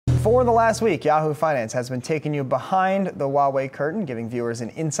For the last week, Yahoo Finance has been taking you behind the Huawei curtain, giving viewers an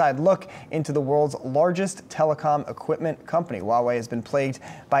inside look into the world's largest telecom equipment company. Huawei has been plagued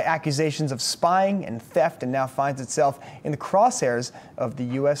by accusations of spying and theft and now finds itself in the crosshairs of the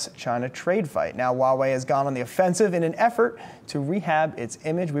U.S.-China trade fight. Now Huawei has gone on the offensive in an effort to rehab its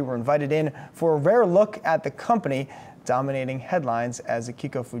image. We were invited in for a rare look at the company, dominating headlines as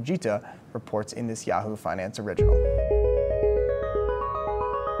Akiko Fujita reports in this Yahoo Finance original.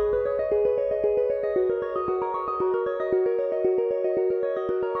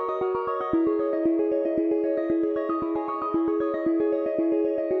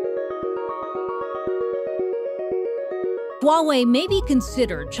 Huawei may be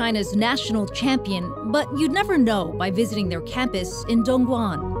considered China's national champion, but you'd never know by visiting their campus in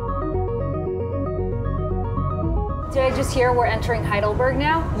Dongguan. Did I just hear we're entering Heidelberg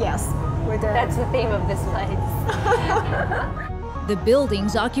now? Yes, we're there. That's the theme of this place. The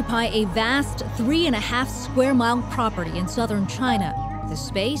buildings occupy a vast 3.5 square mile property in southern China. The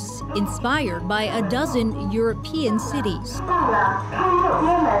space inspired by a dozen European cities.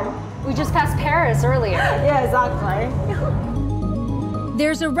 We just passed Paris earlier. Yeah, exactly.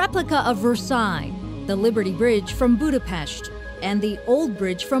 There's a replica of Versailles, the Liberty Bridge from Budapest, and the Old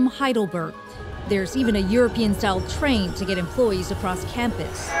Bridge from Heidelberg. There's even a European-style train to get employees across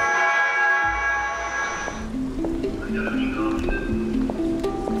campus.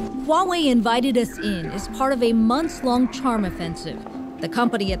 Huawei invited us in as part of a months-long charm offensive. The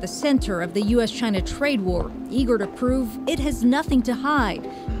company at the center of the U.S.-China trade war, eager to prove it has nothing to hide,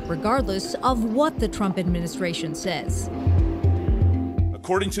 regardless of what the Trump administration says.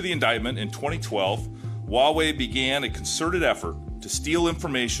 According to the indictment, in 2012, Huawei began a concerted effort to steal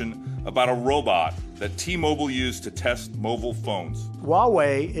information about a robot that T-Mobile used to test mobile phones.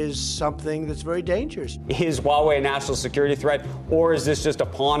 Huawei is something that's very dangerous. Is Huawei a national security threat, or is this just a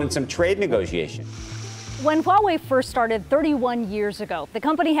pawn in some trade negotiation? When Huawei first started 31 years ago, the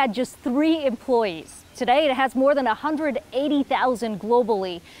company had just 3 employees. Today, it has more than 180,000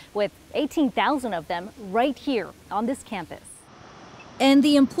 globally, with 18,000 of them right here on this campus. And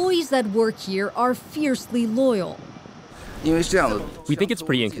the employees that work here are fiercely loyal. We think it's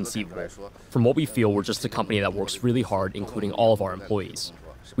pretty inconceivable. From what we feel, we're just a company that works really hard, including all of our employees.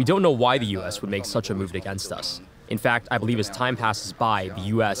 We don't know why the U.S. would make such a move against us. In fact, I believe as time passes by, the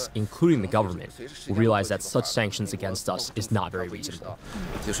U.S., including the government, will realize that such sanctions against us is not very reasonable.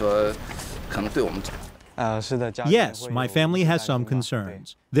 Yes, my family has some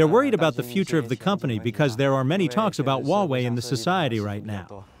concerns. They're worried about the future of the company because there are many talks about Huawei in the society right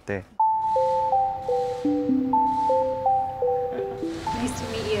now. Nice to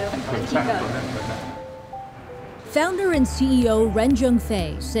meet you. Akiko. Founder and CEO Ren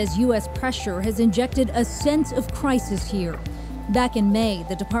Zhengfei says U.S. pressure has injected a sense of crisis here. Back in May,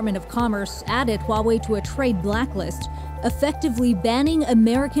 the Department of Commerce added Huawei to a trade blacklist, effectively banning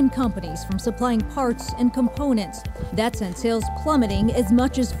American companies from supplying parts and components. That sent sales plummeting as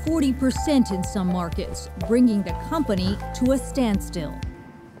much as 40% in some markets, bringing the company to a standstill.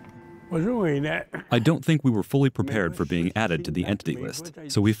 I don't think we were fully prepared for being added to the entity list,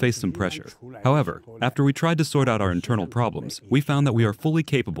 so we faced some pressure. However, after we tried to sort out our internal problems, we found that we are fully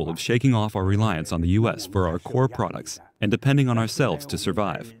capable of shaking off our reliance on the U.S. for our core products and depending on ourselves to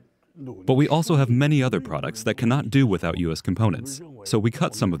survive. But we also have many other products that cannot do without U.S. components, so we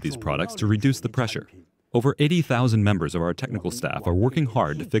cut some of these products to reduce the pressure. Over 80,000 members of our technical staff are working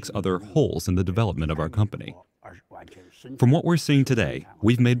hard to fix other holes in the development of our company. From what we're seeing today,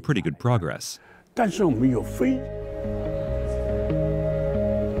 we've made pretty good progress. This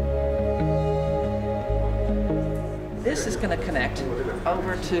is going to connect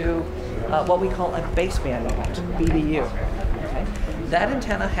over to what we call a baseband unit, BDU. Okay? That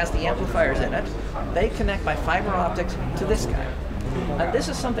antenna has the amplifiers in it. They connect by fiber optics to this guy. This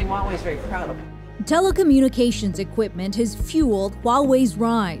is something Huawei is very proud of. Telecommunications equipment has fueled Huawei's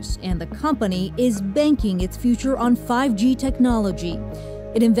rise, and the company is banking its future on 5G technology.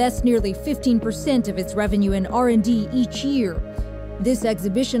 It invests nearly 15% of its revenue in R&D each year. This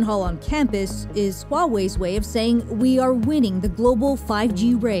exhibition hall on campus is Huawei's way of saying we are winning the global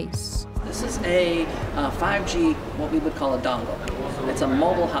 5G race. This is a 5G, what we would call a dongle. It's a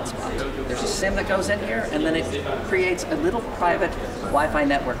mobile hotspot. There's a SIM that goes in here, and then it creates a little private Wi-Fi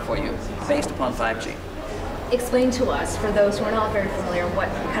network for you based upon 5G. Explain to us, for those who are not very familiar, what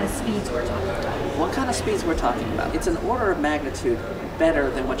kind of speeds we're talking about. What kind of speeds we're talking about? It's an order of magnitude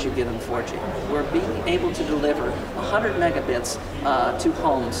better than what you get in 4G. We're being able to deliver 100 megabits to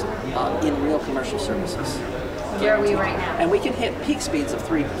homes in real commercial services. Where are we right now? And we can hit peak speeds of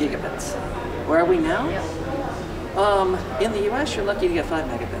 3 gigabits. Where are we now? Yep. In the US, you're lucky to get 5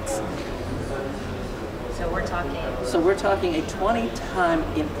 megabits. So we're talking a 20-time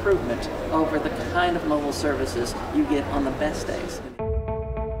improvement over the kind of mobile services you get on the best days.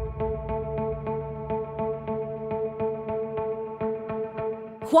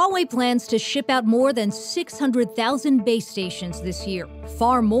 Huawei plans to ship out more than 600,000 base stations this year,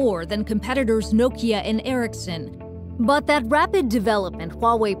 far more than competitors Nokia and Ericsson. But that rapid development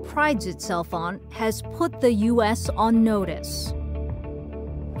Huawei prides itself on has put the U.S. on notice.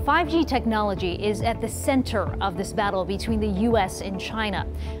 5G technology is at the center of this battle between the U.S. and China.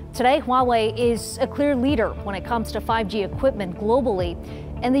 Today, Huawei is a clear leader when it comes to 5G equipment globally,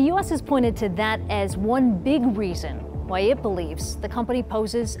 and the U.S. has pointed to that as one big reason why it believes the company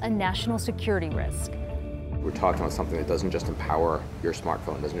poses a national security risk. We're talking about something that doesn't just empower your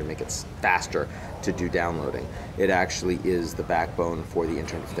smartphone, doesn't make it faster to do downloading. It actually is the backbone for the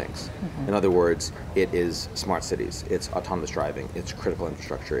Internet of Things. In other words, it is smart cities, it's autonomous driving, it's critical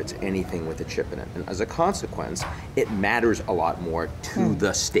infrastructure, it's anything with a chip in it. And as a consequence, it matters a lot more to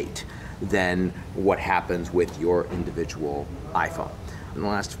the state than what happens with your individual iPhone. In the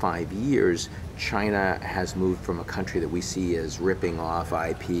last 5 years, China has moved from a country that we see as ripping off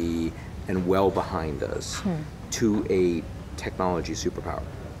IP and well behind us to a technology superpower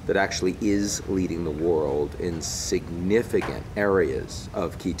that actually is leading the world in significant areas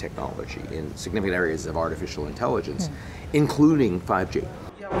of key technology, in significant areas of artificial intelligence, including 5G.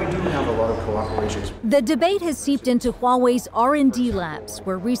 We do have a lot of cooperations. The debate has seeped into Huawei's R&D labs,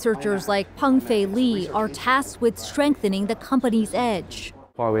 where researchers like Pengfei Li are tasked with strengthening the company's edge.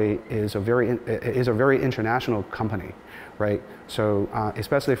 Huawei is a very international company, right? So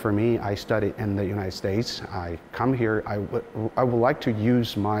especially for me, I studied in the United States. I come here, I would like to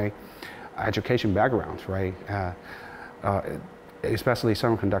use my education background, right? Especially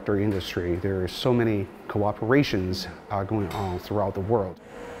semiconductor industry. There are so many cooperations going on throughout the world.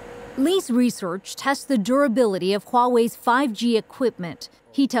 Li's research tests the durability of Huawei's 5G equipment.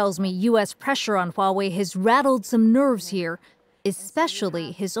 He tells me U.S. pressure on Huawei has rattled some nerves here,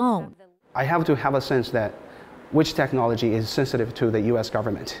 especially his own. I have to have a sense that which technology is sensitive to the U.S.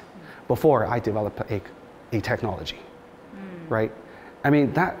 government before I develop a technology, right? I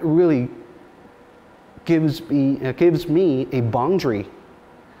mean, that really gives me a boundary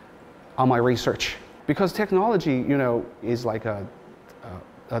on my research, because technology, you know, is like a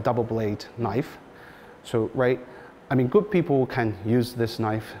double-blade knife. So, right? I mean, good people can use this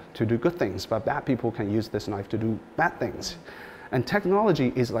knife to do good things, but bad people can use this knife to do bad things. And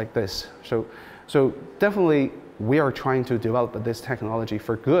technology is like this. So definitely we are trying to develop this technology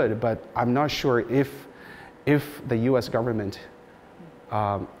for good, but I'm not sure if the US government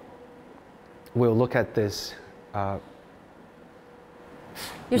will look at this.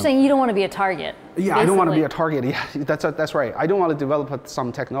 You're saying you don't want to be a target. Yeah, basically. I don't want to be a target. Yeah, that's right. I don't want to develop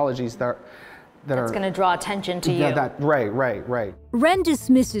some technologies that's going to draw attention to you. Yeah, right. Ren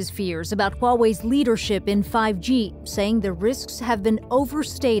dismisses fears about Huawei's leadership in 5G, saying the risks have been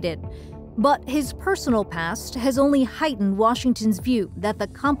overstated. But his personal past has only heightened Washington's view that the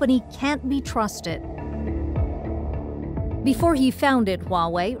company can't be trusted. Before he founded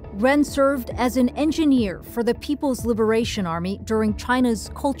Huawei, Ren served as an engineer for the People's Liberation Army during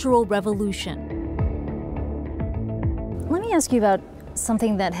China's Cultural Revolution. Let me ask you about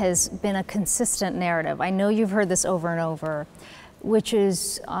something that has been a consistent narrative. I know you've heard this over and over, which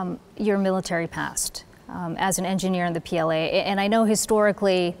is your military past as an engineer in the PLA. And I know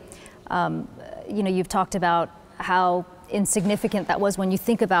historically, you know, you've talked about how insignificant that was when you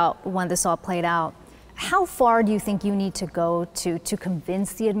think about when this all played out. How far do you think you need to go to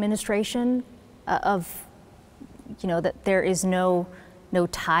convince the administration of, you know, that there is no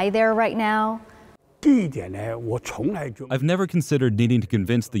tie there right now? I've never considered needing to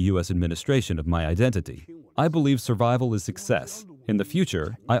convince the U.S. administration of my identity. I believe survival is success. In the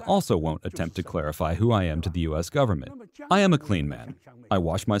future, I also won't attempt to clarify who I am to the U.S. government. I am a clean man. I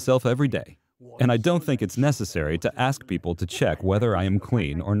wash myself every day. And I don't think it's necessary to ask people to check whether I am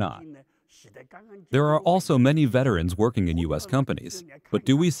clean or not. There are also many veterans working in U.S. companies. But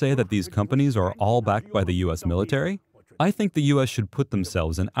do we say that these companies are all backed by the U.S. military? I think the U.S. should put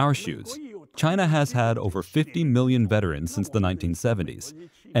themselves in our shoes. China has had over 50 million veterans since the 1970s,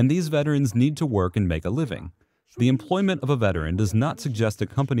 and these veterans need to work and make a living. The employment of a veteran does not suggest a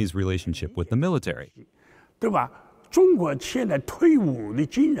company's relationship with the military.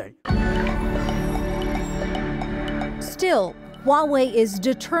 Still, Huawei is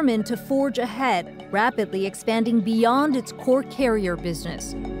determined to forge ahead, rapidly expanding beyond its core carrier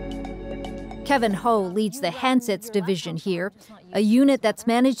business. Kevin Ho leads the handsets division here, a unit that's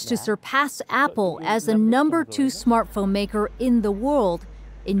managed to surpass Apple as the #2 smartphone maker in the world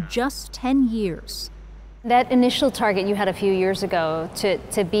in just 10 years. That initial target you had a few years ago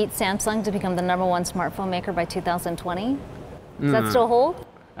to beat Samsung to become the #1 smartphone maker by 2020, does that still hold?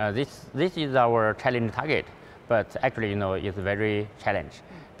 This is our challenge target, but actually, it's very challenge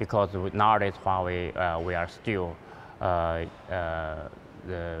because nowadays Huawei we are still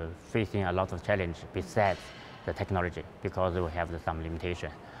facing a lot of challenge besides the technology because we have some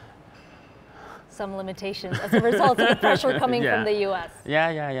limitation. Some limitations as a result of the pressure coming from the U.S.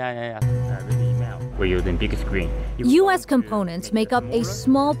 Yeah. We're using big screen. U.S. components make up a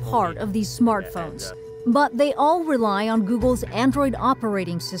small part of these smartphones, but they all rely on Google's Android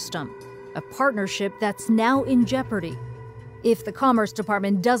operating system, a partnership that's now in jeopardy. If the Commerce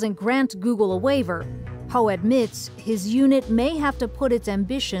Department doesn't grant Google a waiver, Ho admits his unit may have to put its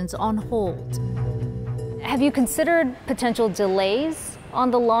ambitions on hold. Have you considered potential delays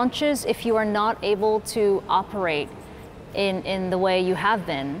on the launches if you are not able to operate in the way you have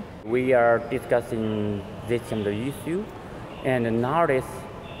been? We are discussing this kind of issue, and nowadays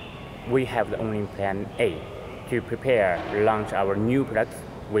we have the only plan A to prepare launch our new products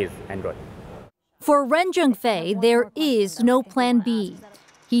with Android. For Ren Zhengfei, there is no plan B.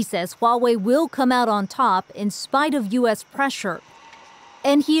 He says Huawei will come out on top in spite of U.S. pressure.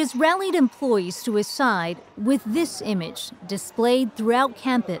 And he has rallied employees to his side with this image displayed throughout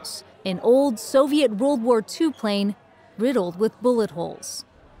campus, an old Soviet World War II plane riddled with bullet holes.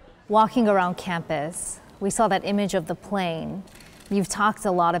 Walking around campus, we saw that image of the plane. You've talked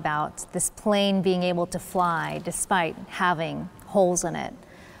a lot about this plane being able to fly despite having holes in it.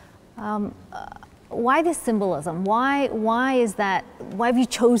 Why this symbolism? Why is that? Why have you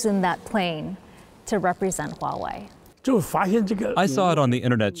chosen that plane to represent Huawei? I saw it on the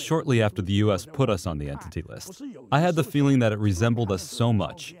internet shortly after the U.S. put us on the entity list. I had the feeling that it resembled us so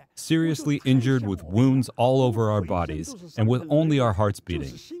much, seriously injured with wounds all over our bodies and with only our hearts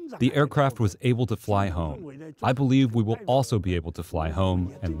beating. The aircraft was able to fly home. I believe we will also be able to fly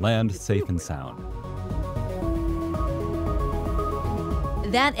home and land safe and sound.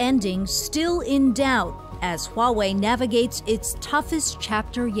 That ending still in doubt as Huawei navigates its toughest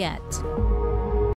chapter yet.